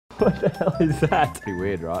What the hell is that? Pretty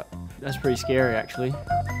weird, right? That's pretty scary, actually. Oh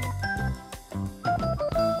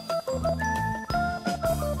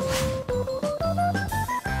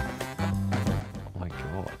my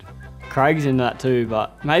god. Craig's in that too,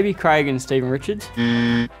 but maybe Craig and Stephen Richards.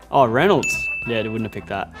 Oh, Reynolds. Yeah, they wouldn't have picked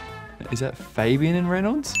that. Is that Fabian and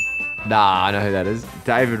Reynolds? Nah, I know who that is.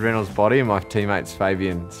 David Reynolds' body and my teammate's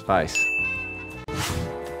Fabian's face.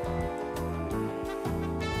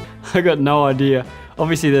 I got no idea.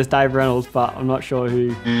 Obviously, there's Dave Reynolds, but I'm not sure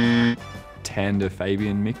who. Tanda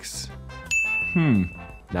Fabian mix.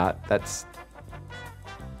 Nah, that's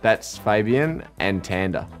Fabian and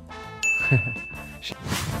Tanda.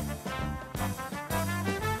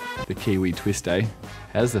 The Kiwi twist, eh?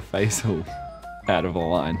 How's the face all out of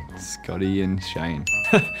line? Scotty and Shane.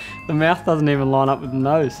 The mouth doesn't even line up with the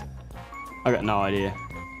nose. I got no idea.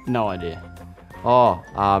 No idea. Oh,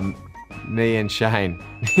 me and Shane.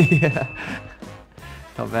 Yeah.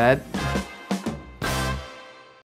 Not bad.